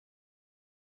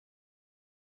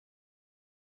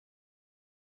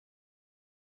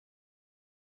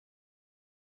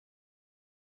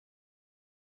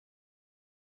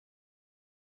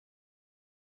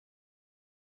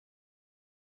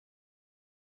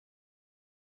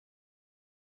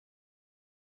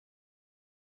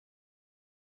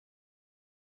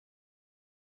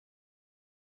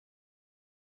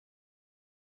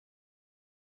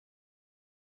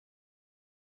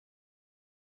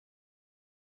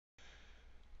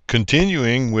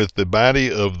Continuing with the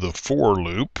body of the for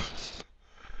loop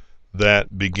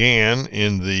that began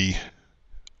in the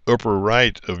upper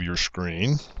right of your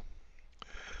screen,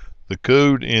 the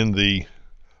code in the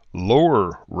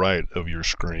lower right of your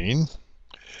screen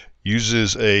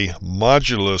uses a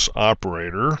modulus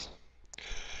operator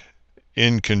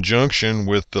in conjunction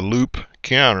with the loop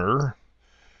counter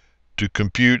to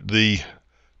compute the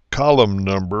column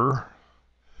number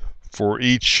for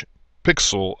each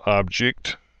pixel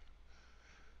object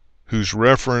whose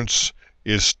reference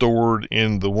is stored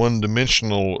in the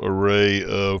one-dimensional array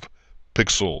of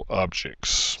pixel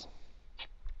objects.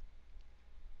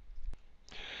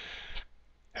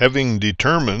 Having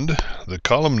determined the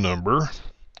column number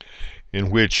in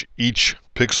which each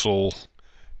pixel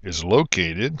is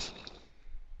located,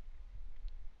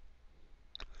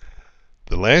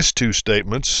 the last two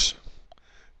statements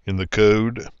in the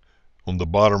code on the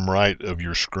bottom right of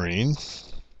your screen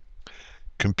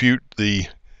compute the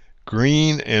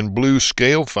green and blue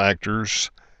scale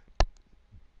factors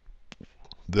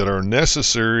that are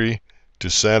necessary to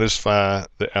satisfy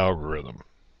the algorithm.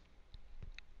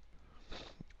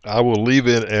 I will leave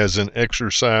it as an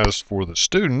exercise for the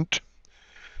student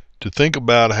to think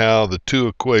about how the two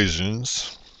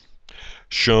equations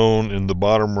shown in the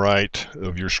bottom right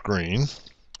of your screen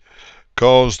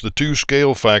cause the two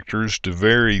scale factors to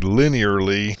vary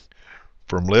linearly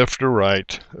from left to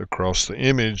right across the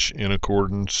image in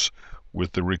accordance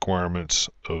with the requirements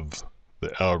of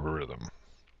the algorithm.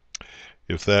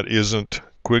 If that isn't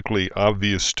quickly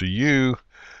obvious to you,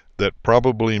 that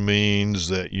probably means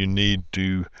that you need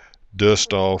to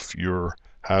dust off your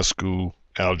high school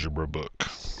algebra book.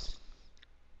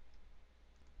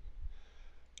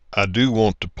 I do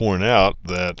want to point out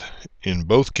that in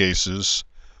both cases,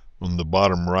 on the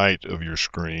bottom right of your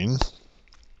screen,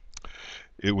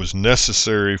 it was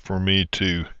necessary for me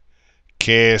to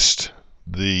cast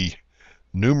the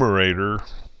numerator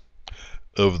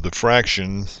of the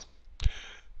fraction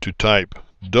to type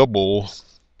double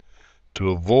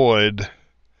to avoid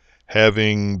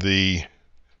having the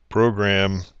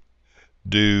program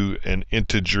do an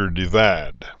integer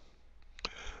divide.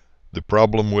 The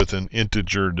problem with an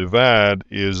integer divide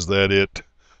is that it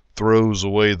throws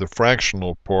away the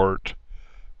fractional part,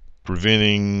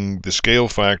 preventing the scale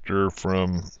factor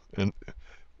from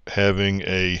having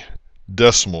a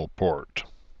decimal part.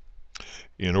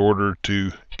 In order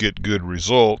to get good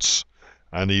results,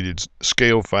 I needed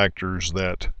scale factors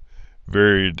that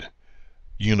varied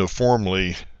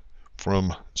uniformly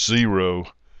from 0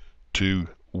 to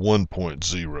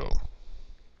 1.0.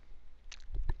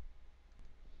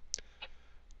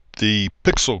 The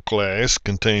pixel class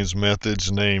contains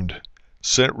methods named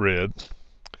setRed,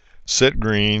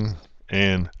 setGreen,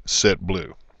 and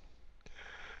setBlue.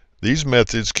 These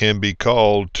methods can be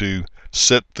called to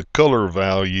set the color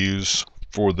values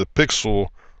for the pixel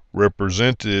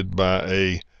represented by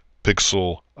a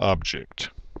pixel object.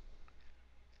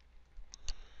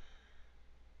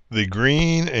 The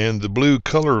green and the blue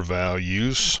color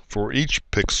values for each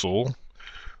pixel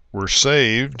were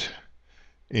saved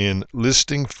in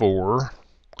listing 4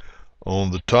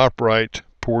 on the top right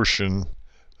portion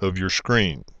of your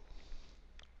screen.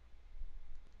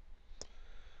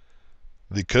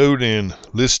 The code in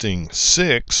listing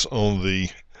 6 on the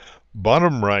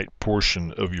bottom right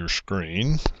portion of your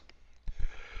screen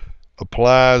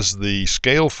applies the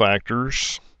scale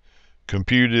factors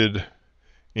computed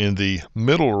in the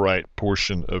middle right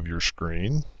portion of your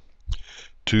screen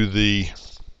to the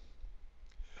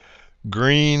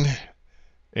green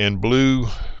and blue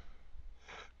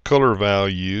color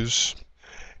values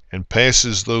and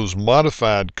passes those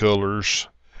modified colors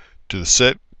to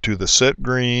the set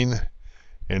green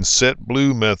and set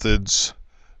blue methods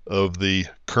of the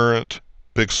current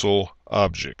pixel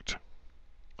object.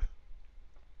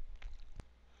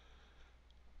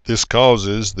 This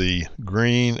causes the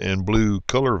green and blue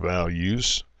color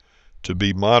values to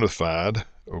be modified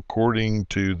according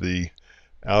to the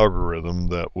algorithm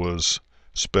that was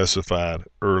specified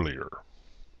earlier.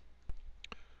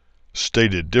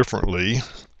 Stated differently,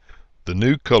 the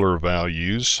new color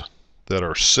values that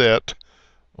are set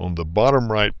on the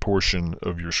bottom right portion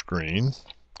of your screen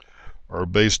are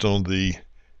based on the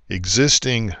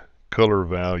existing color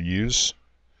values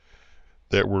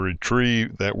that were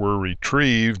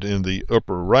retrieved in the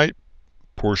upper right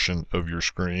portion of your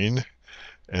screen,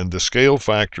 and the scale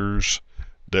factors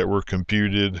that were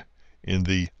computed in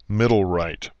the middle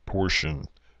right portion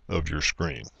of your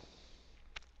screen.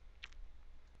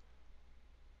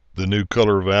 The new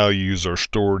color values are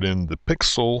stored in the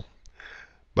pixel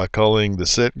by calling the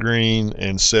setGreen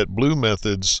and setBlue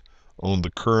methods on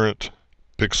the current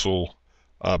pixel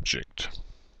object.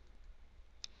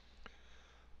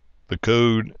 The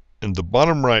code in the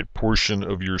bottom right portion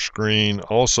of your screen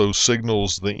also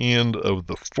signals the end of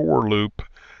the for loop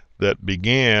that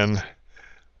began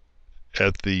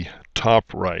at the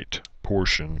top right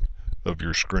portion of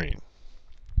your screen.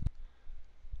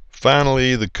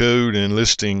 Finally, the code in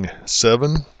listing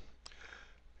 7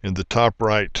 in the top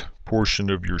right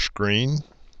portion of your screen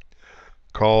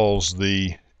calls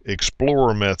the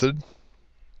Explorer method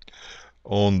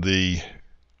on the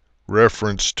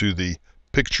reference to the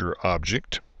picture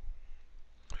object.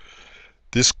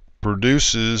 This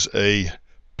produces a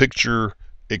Picture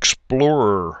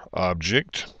Explorer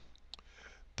object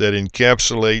that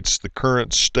encapsulates the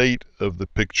current state of the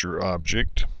picture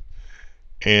object,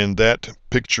 and that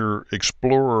Picture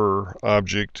Explorer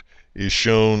object is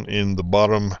shown in the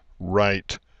bottom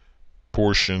right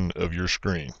portion of your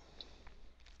screen.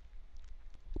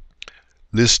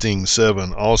 Listing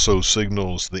 7 also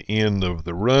signals the end of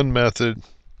the run method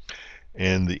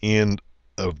and the end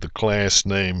of the class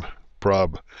name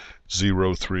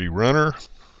prob03runner.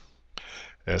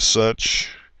 As such,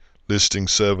 listing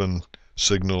 7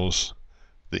 signals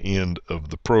the end of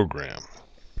the program.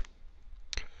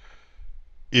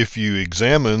 If you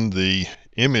examine the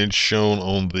image shown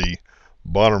on the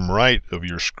bottom right of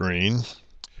your screen,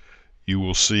 you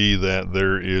will see that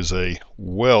there is a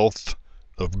wealth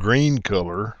of green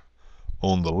color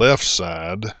on the left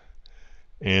side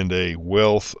and a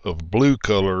wealth of blue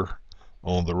color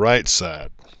on the right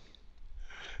side.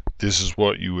 This is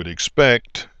what you would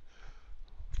expect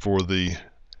for the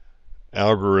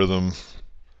algorithm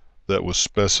that was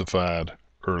specified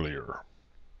earlier.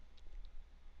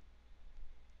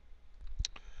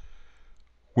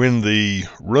 When the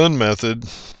run method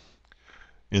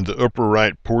in the upper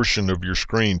right portion of your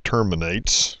screen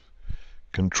terminates,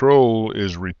 control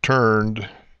is returned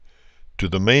to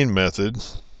the main method,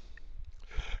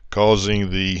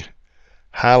 causing the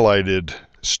highlighted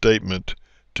statement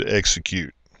to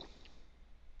execute.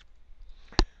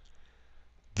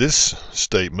 This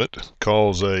statement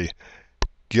calls a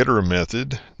getter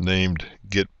method named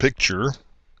getPicture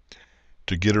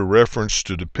to get a reference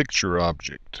to the picture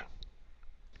object.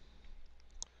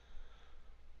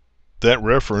 That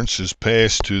reference is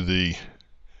passed to the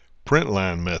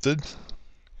printLine method,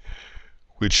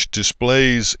 which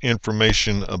displays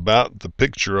information about the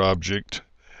picture object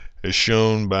as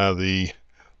shown by the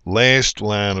last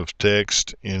line of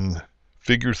text in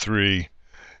Figure 3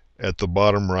 at the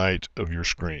bottom right of your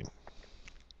screen.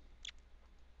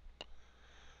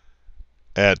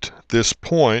 At this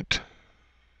point,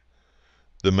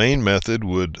 the main method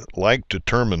would like to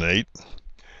terminate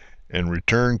and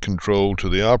return control to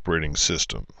the operating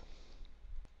system.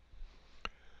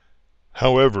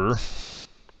 However,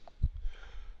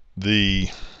 the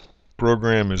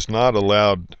program is not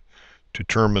allowed to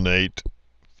terminate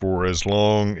for as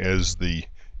long as the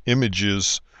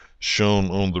images shown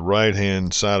on the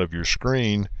right-hand side of your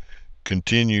screen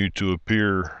continue to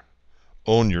appear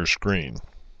on your screen.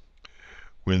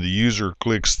 When the user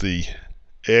clicks the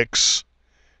X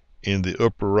in the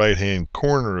upper right-hand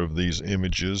corner of these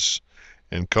images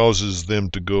and causes them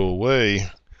to go away,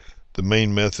 the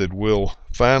main method will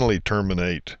finally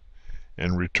terminate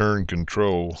and return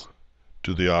control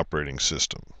to the operating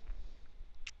system.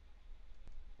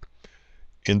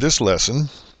 In this lesson,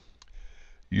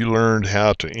 you learned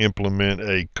how to implement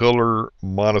a color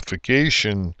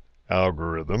modification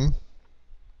algorithm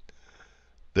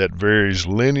that varies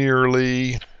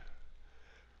linearly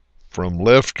from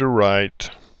left to right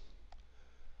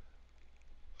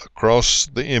across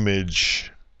the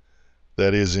image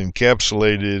that is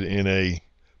encapsulated in a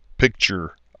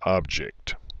picture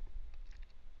object.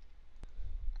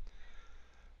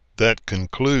 That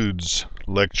concludes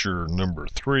lecture number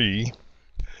 3,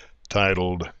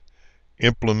 titled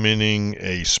Implementing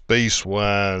a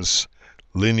Space-Wise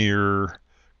Linear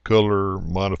Color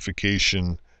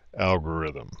Modification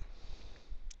Algorithm,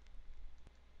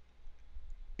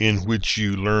 in which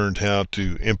you learned how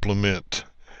to implement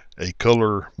a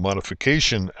color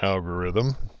modification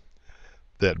algorithm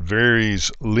that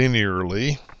varies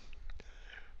linearly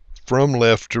from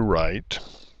left to right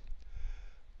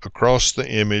across the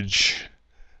image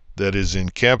that is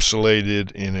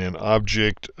encapsulated in an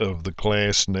object of the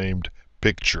class named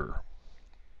picture.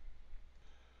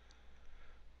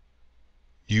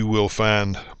 You will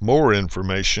find more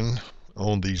information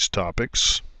on these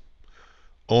topics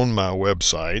on my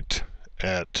website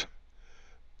at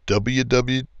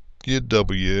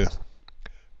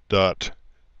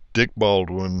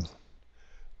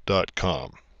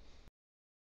www.dickbaldwin.com.